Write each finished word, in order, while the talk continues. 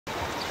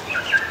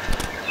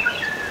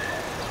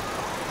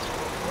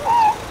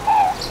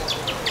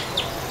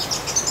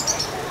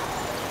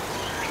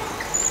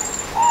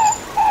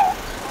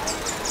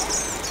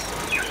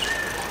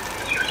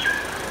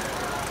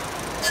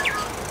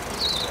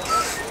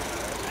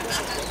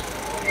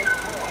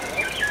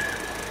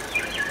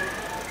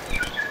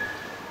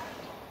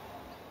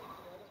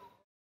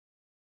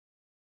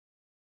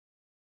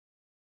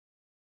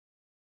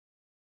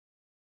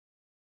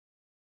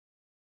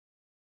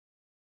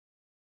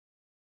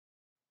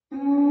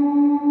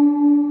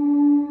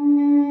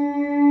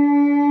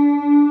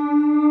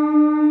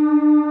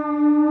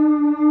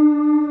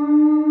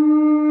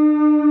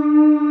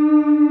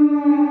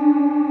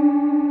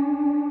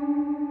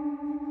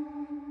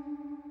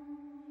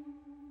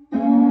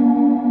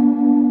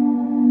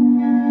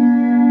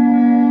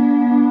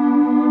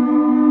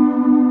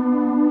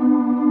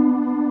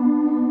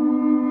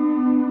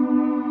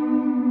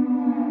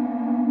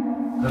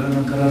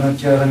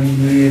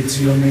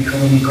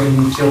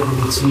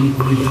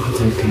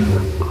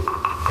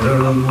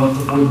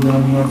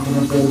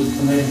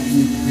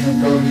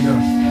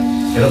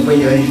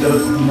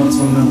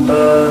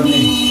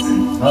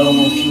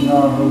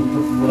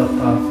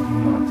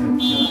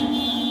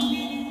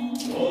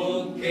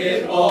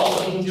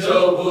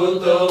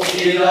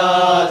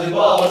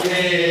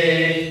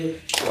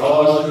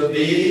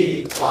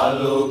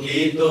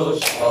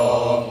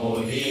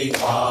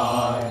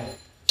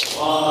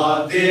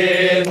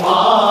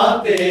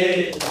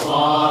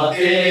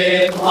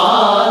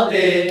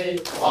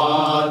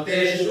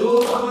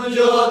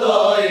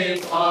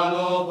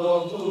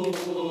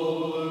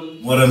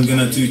What I'm going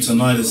to do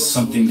tonight is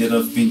something that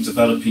I've been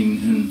developing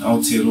in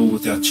Aotearoa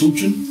with our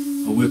children.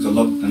 I work a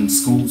lot in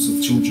schools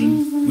with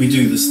children. We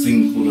do this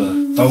thing called a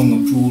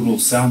taonga Puoro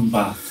sound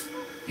bath,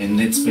 and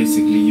that's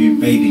basically you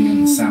bathing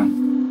in the sound.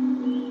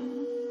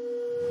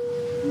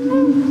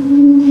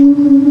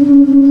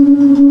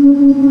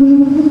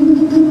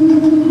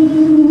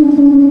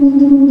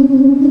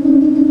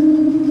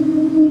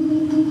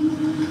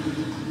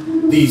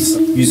 These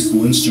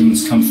musical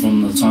instruments come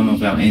from the time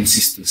of our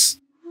ancestors.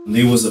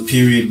 There was a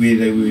period where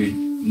they were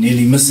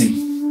nearly missing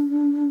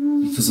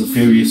because of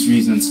various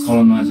reasons,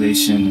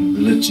 colonization and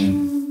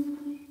religion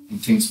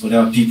and things, but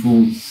our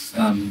people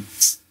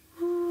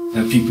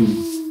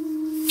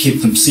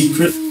kept them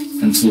secret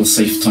until a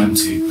safe time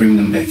to bring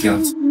them back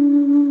out.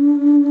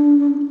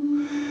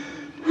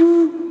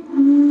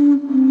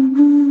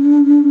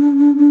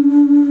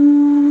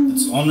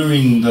 It's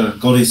honouring the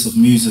goddess of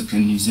music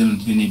in New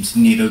Zealand. Her name's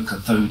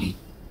Tauri.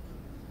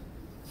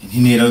 And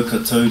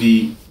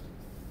Tauri,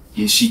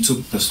 yeah, she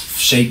took the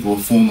shape or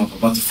form of a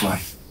butterfly.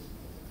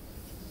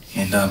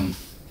 And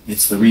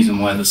it's the reason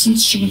why this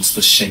instrument's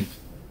this shape.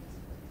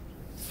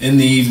 In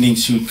the evening,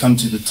 she would come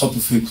to the top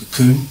of her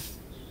cocoon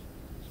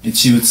and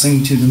she would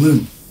sing to the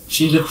moon.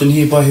 She lived in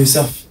here by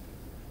herself.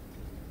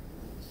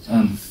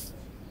 And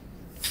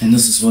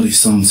this is what her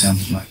song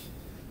sounded like.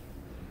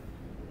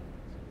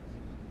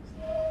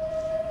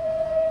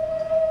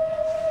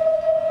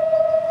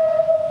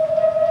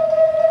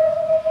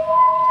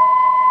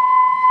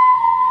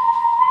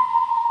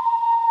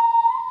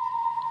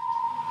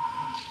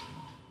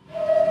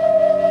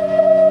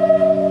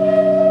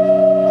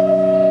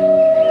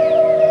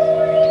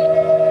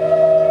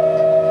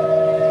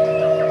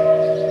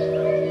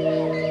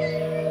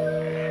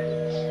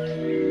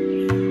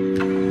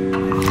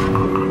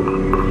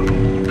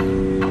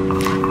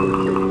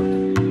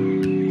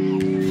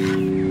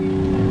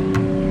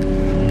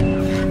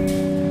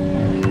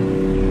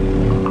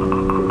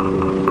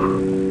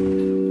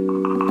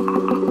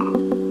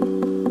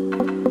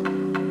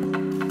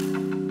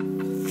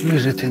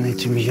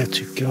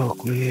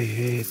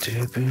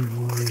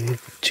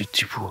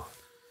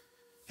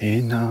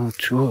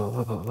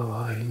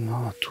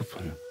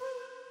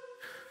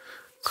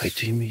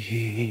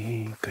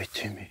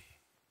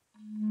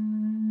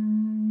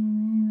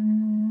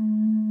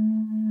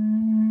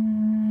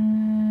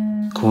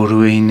 Ko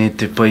ruine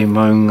te pai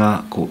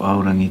maunga, ko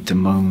aurangi te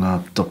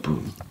maunga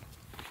topu.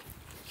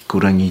 Ko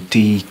rangi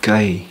tī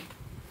kai,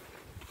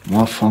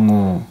 mua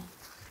whango,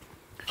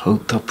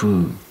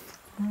 hautapu,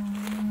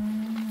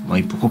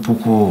 mai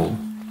pokopoko,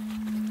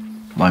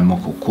 mai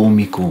moko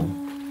kōmiko,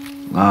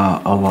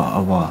 ngā awa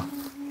awa,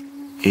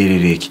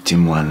 erere ki te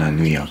moana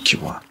nui au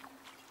kiwa.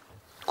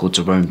 Ko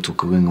Jerome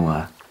tuku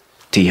ingoa,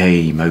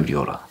 tihei Māori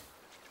ora.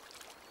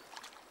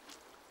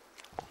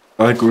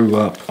 I grew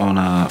up on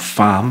a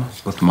farm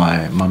with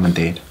my mum and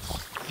dad,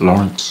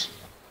 Lawrence,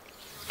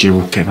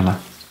 Jerome Kavanagh,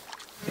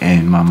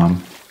 and my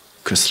mum,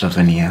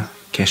 Christopher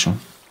Cashel.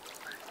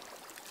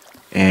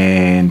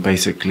 And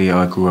basically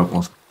I grew up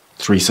with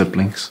 3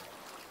 siblings.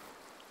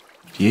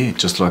 Yeah,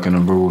 just like in a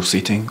rural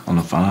setting, on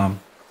a farm.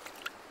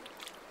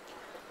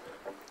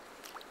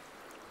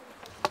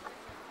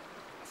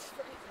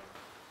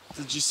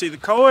 Did you see the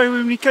koe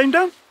when we came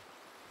down?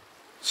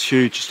 It's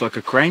huge, just like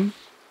a crane.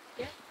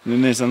 Yeah. And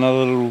then there's another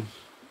little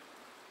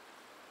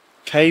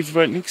cave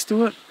right next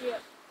to it. Yeah.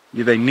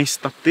 Yeah, they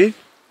nest up there.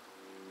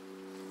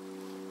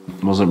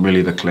 wasn't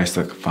really the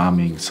classic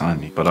farming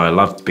sani, but I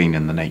loved being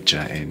in the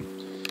nature and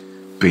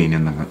being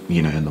in the,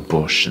 in the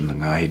bush, in the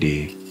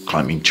ngahere,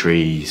 climbing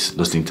trees,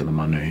 listening to the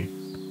manu,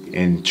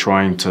 and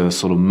trying to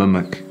sort of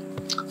mimic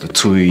the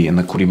tui and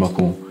the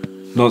korimako.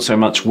 Not so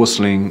much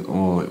whistling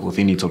or with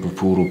any type of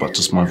puoro, but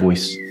just my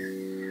voice.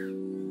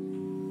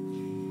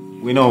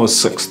 When I was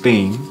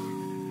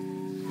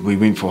 16, we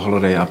went for a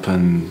holiday up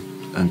in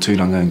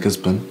Tūranga in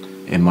Gisborne,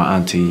 and my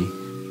auntie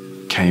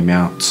came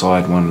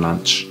outside one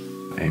lunch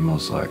and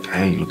was like,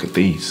 hey, look at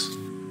these.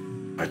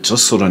 I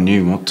just sort of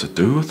knew what to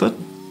do with it.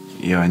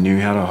 Yeah, I knew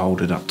how to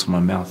hold it up to my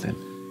mouth, and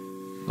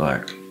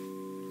like,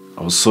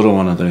 I was sort of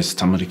one of those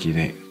tamariki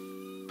that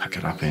pick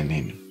it up and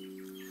then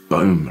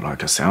boom,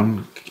 like a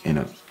sound in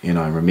it. And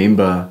I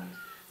remember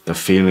the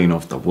feeling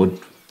of the wood,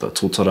 the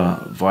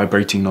tōtara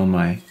vibrating on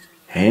my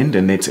hand,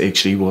 and that's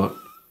actually what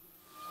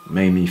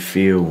made me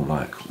feel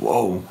like,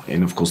 whoa,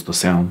 and of course the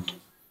sound.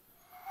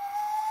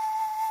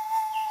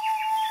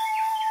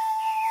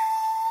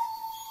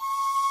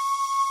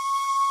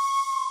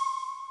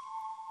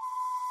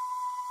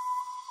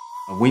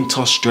 I went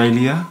to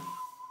Australia,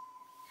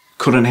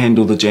 couldn't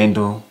handle the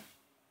jandal,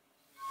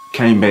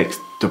 came back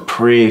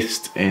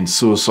depressed and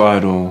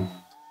suicidal,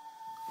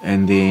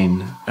 and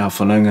then our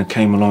whanaunga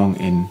came along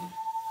and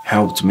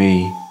helped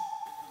me,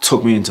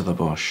 took me into the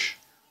bush,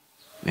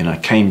 and I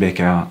came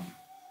back out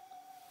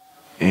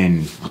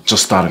and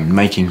just started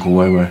making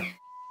kawawa.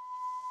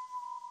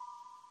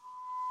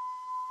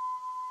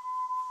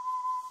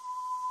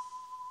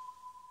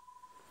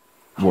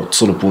 What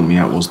sort of brought me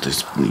out was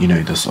this,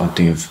 this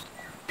idea of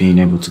being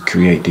able to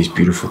create these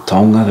beautiful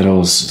taonga that I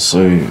was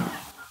so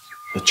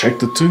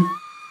attracted to.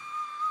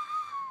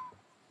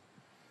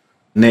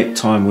 In that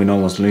time when I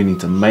was learning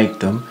to make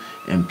them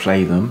and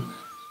play them,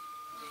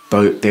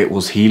 though that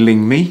was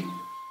healing me,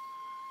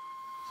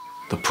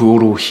 the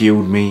Puoro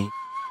healed me.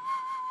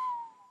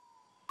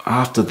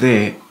 After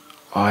that,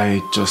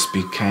 I just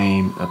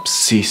became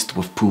obsessed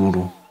with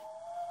Puoro.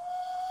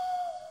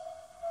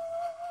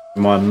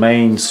 My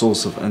main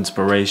source of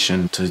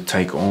inspiration to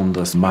take on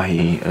this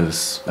mahi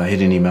is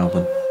Hirini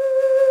Melbourne.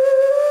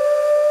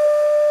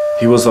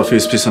 He was the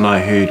first person I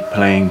heard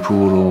playing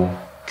Puoro,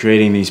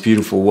 creating these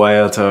beautiful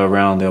waiata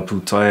around our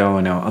pūtaiao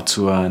and our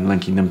atua and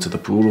linking them to the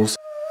Puoros.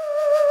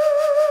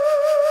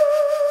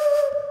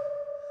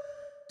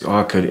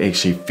 I could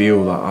actually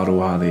feel the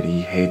aroha that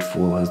he had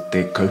for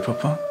that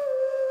kaupapa.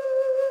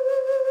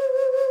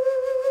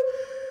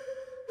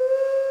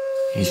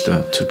 He's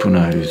the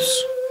tupuna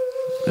who's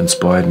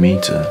inspired me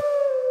to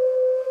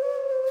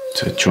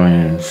try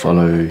and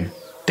follow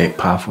that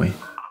pathway.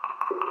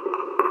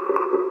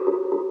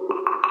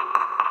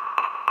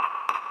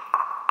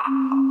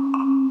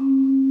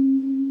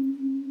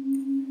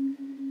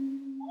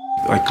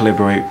 I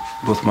collaborate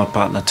with my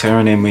partner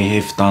Taryn, and we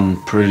have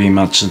done pretty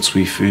much since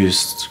we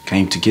first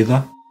came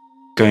together.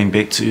 Going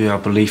back to our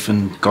belief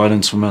and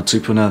guidance from our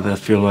tupuna, I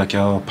feel like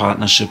our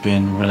partnership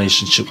and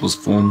relationship was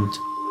formed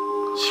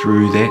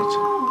through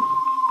that.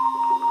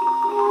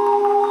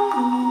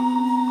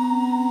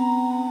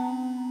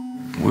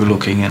 We're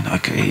looking at,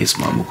 okay, here's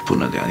my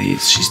mokopuna down here,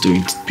 she's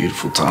doing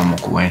beautiful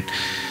tāmoko, and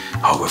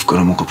we've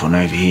got a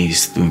mokopuna over here,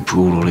 he's doing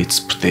puoro, let's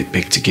put that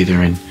back together.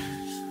 And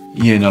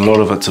yeah, and a lot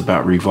of it's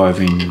about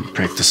reviving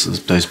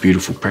practices, those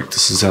beautiful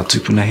practices our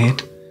tupuna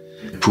had.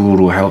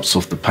 Puoro helps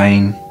with the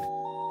pain,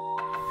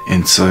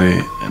 and so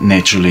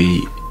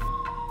naturally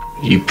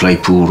you play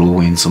puoro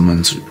when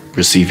someone's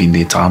receiving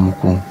their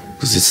tāmoko,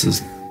 because this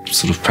is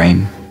sort of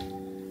pain,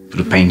 bit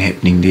of pain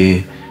happening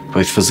there,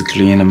 both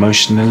physically and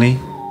emotionally.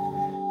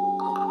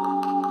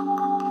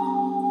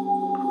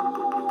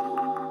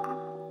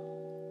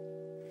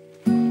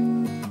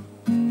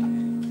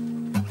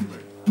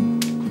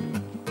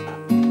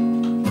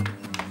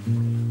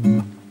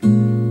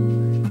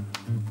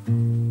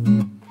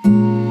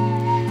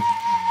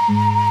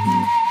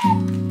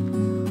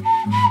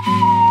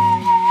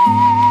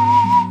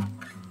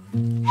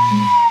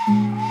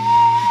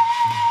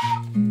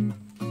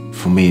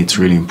 For me, it's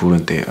really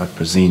important that I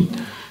present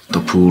the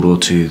puoro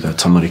to the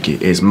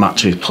tamariki as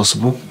much as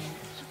possible.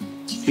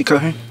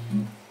 Hikahu.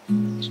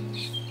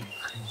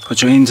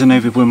 Put your hands in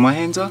over where my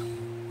hands are.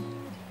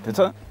 That's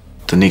it.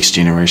 The next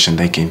generation,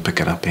 they can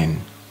pick it up,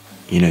 and,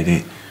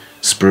 that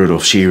spirit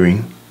of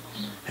sharing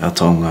our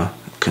taonga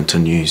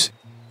continues.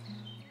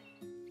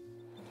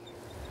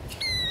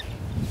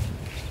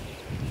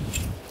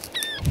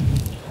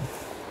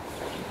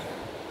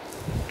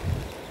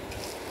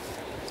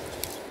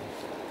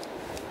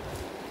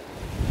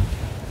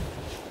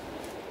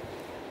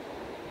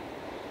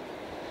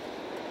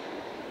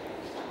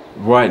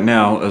 Right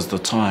now is the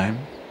time,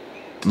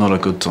 not a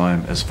good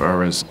time as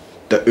far as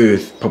the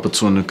earth,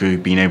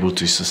 Papatuanuku, being able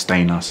to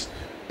sustain us,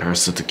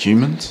 parasitic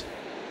humans.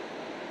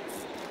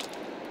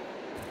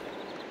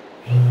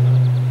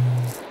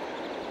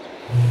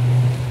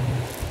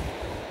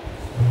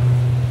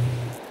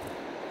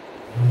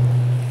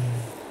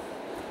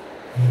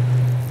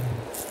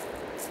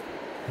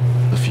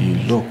 If you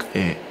look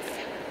at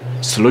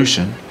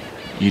solution,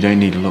 you don't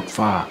need to look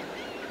far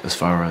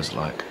as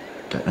like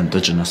the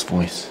Indigenous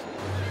voice.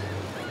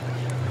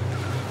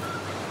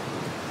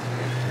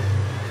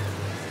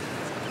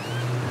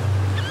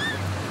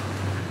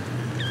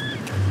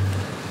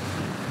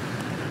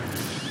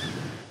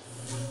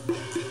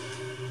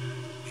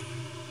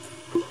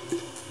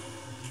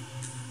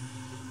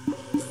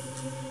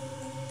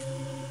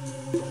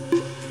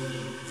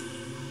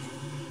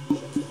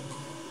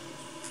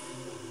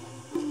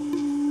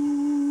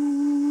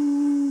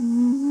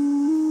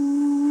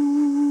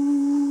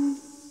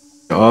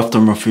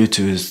 Often referred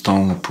to as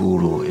taonga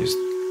Puoro as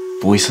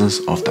voices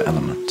of the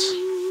elements.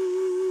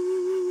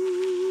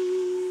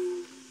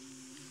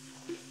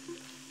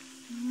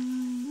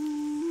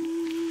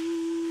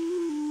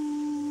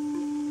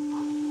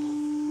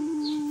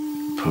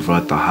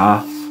 Provide the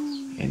ha,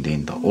 and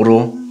then the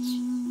oro,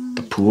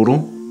 the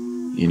puoro,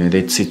 you know,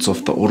 that sets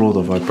off the oro,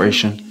 the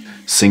vibration,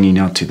 singing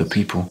out to the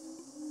people.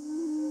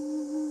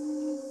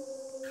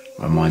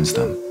 Reminds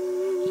them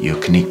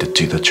you're connected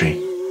to the tree.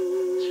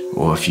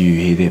 Or if you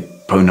hear that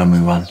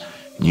pounamu one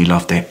and you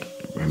love that,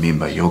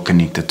 remember you're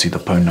connected to the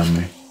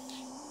pounamu.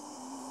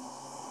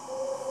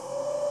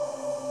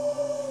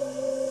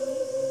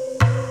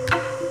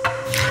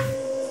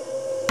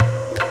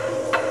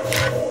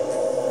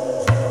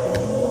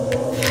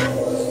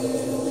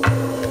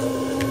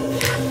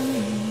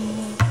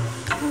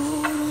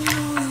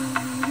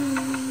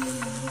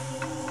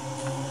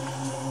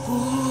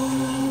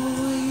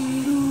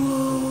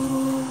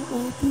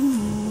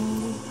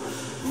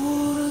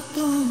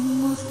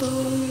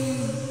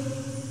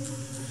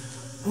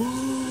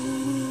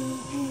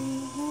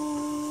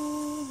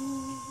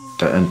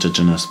 The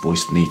Indigenous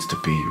voice needs to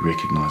be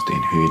recognised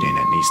and heard, and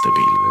it needs to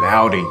be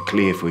loud and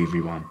clear for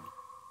everyone.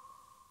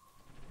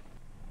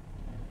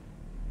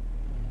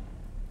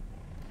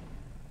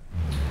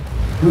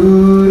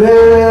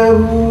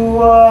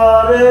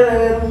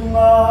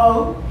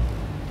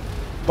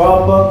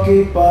 Papa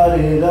ki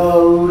pare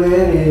rau re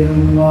re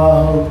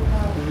runga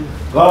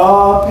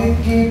ka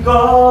piki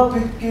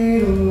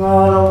runga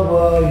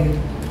rawai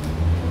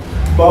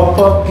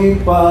Papa ki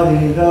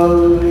pare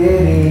rau re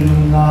re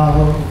runga